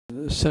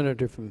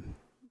Senator from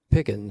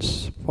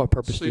Pickens, what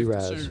purpose do you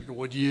rise? The Senator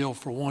would yield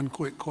for one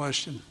quick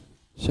question.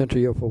 Senator,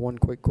 yield for one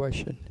quick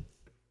question.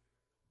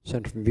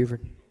 Senator from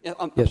Beaufort? Yeah,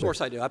 yes, of course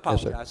sir. I do. I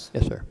apologize.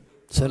 Yes, sir.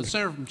 Yes, sir. The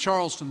Senator from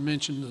Charleston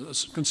mentioned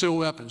the concealed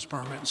weapons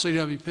permit,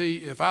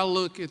 CWP. If I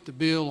look at the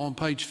bill on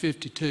page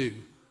 52,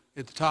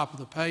 at the top of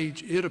the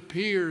page, it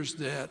appears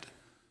that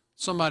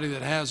somebody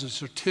that has a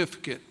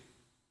certificate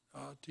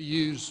to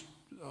use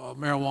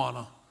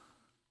marijuana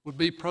would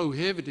be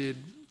prohibited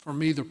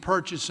from either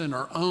purchasing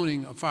or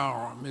owning a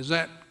firearm. Is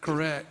that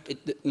correct?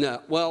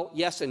 No. Well,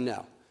 yes and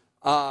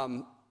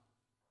no.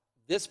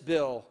 This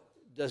bill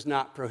does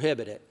not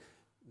prohibit it.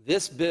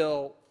 This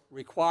bill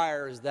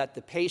requires that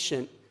the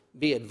patient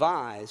be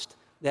advised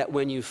that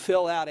when you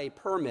fill out a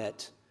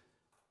permit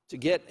to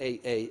get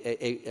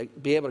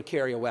be able to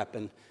carry a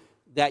weapon,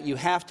 that you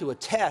have to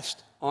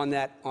attest on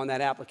that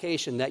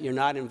application that you're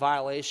not in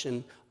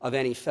violation of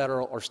any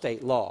federal or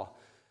state law.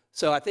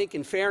 So I think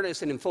in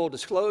fairness and in full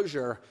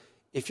disclosure,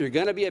 if you're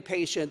going to be a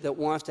patient that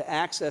wants to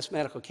access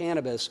medical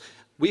cannabis,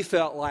 we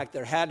felt like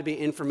there had to be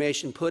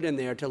information put in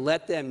there to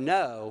let them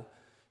know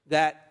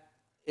that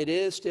it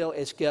is still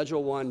a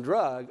Schedule I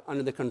drug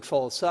under the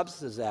Controlled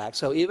Substances Act.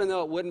 So even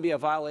though it wouldn't be a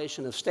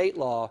violation of state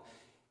law,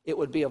 it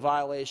would be a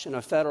violation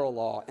of federal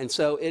law. And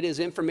so it is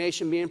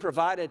information being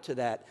provided to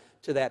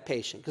that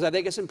patient, because I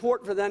think it's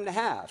important for them to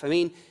have.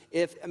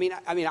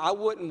 I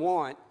wouldn't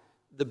want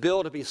the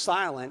bill to be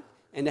silent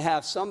and to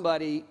have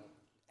somebody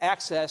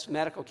access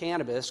medical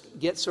cannabis,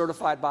 get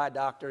certified by a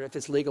doctor if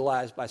it's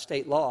legalized by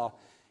state law,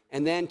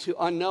 and then to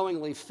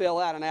unknowingly fill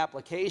out an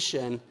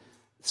application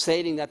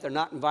stating that they're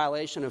not in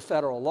violation of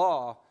federal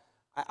law.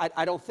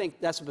 I don't think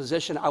that's a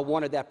position I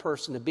wanted that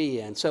person to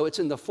be in. So it's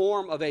in the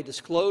form of a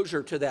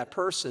disclosure to that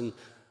person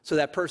so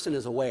that person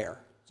is aware.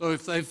 So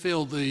if they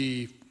fill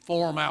the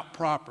form out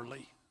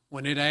properly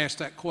when it asked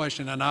that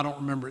question, and I don't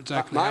remember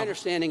exactly my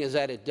understanding is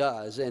that it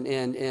does.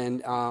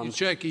 You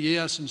check a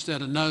yes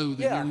instead of no,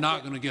 then you're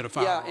not going to get a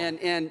firearm. Yeah,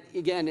 and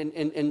again,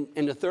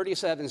 in the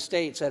 37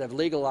 states that have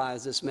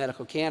legalized this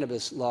medical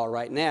cannabis law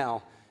right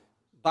now,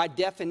 by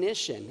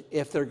definition,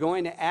 if they're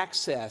going to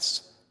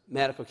access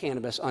medical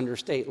cannabis under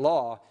state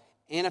law,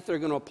 and if they're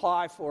going to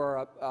apply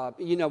for,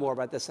 you know more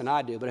about this than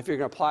I do, but if you're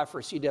going to apply for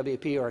a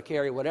CWP or a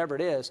carry, whatever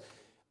it is,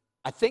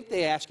 I think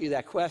they ask you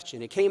that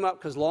question. It came up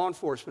because law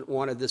enforcement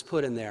wanted this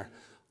put in there.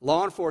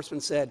 Law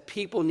enforcement said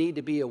people need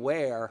to be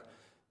aware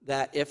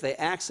that if they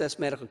access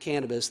medical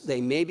cannabis,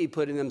 they may be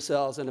putting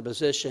themselves in a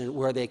position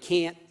where they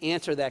can't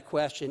answer that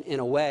question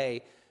in a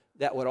way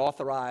that would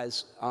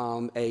authorize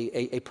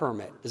a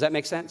permit. Does that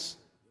make sense?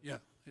 Yeah,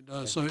 it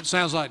does. So it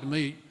sounds like to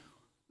me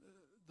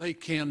they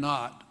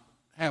cannot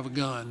have a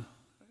gun,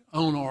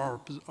 own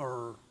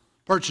or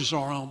purchase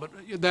our own, but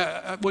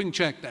we can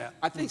check that.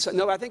 I think so.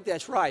 No, I think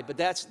that's right, but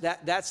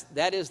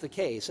that is the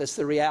case. That's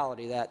the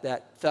reality,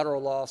 that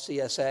federal law,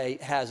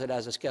 CSA, has it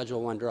as a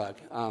Schedule I drug.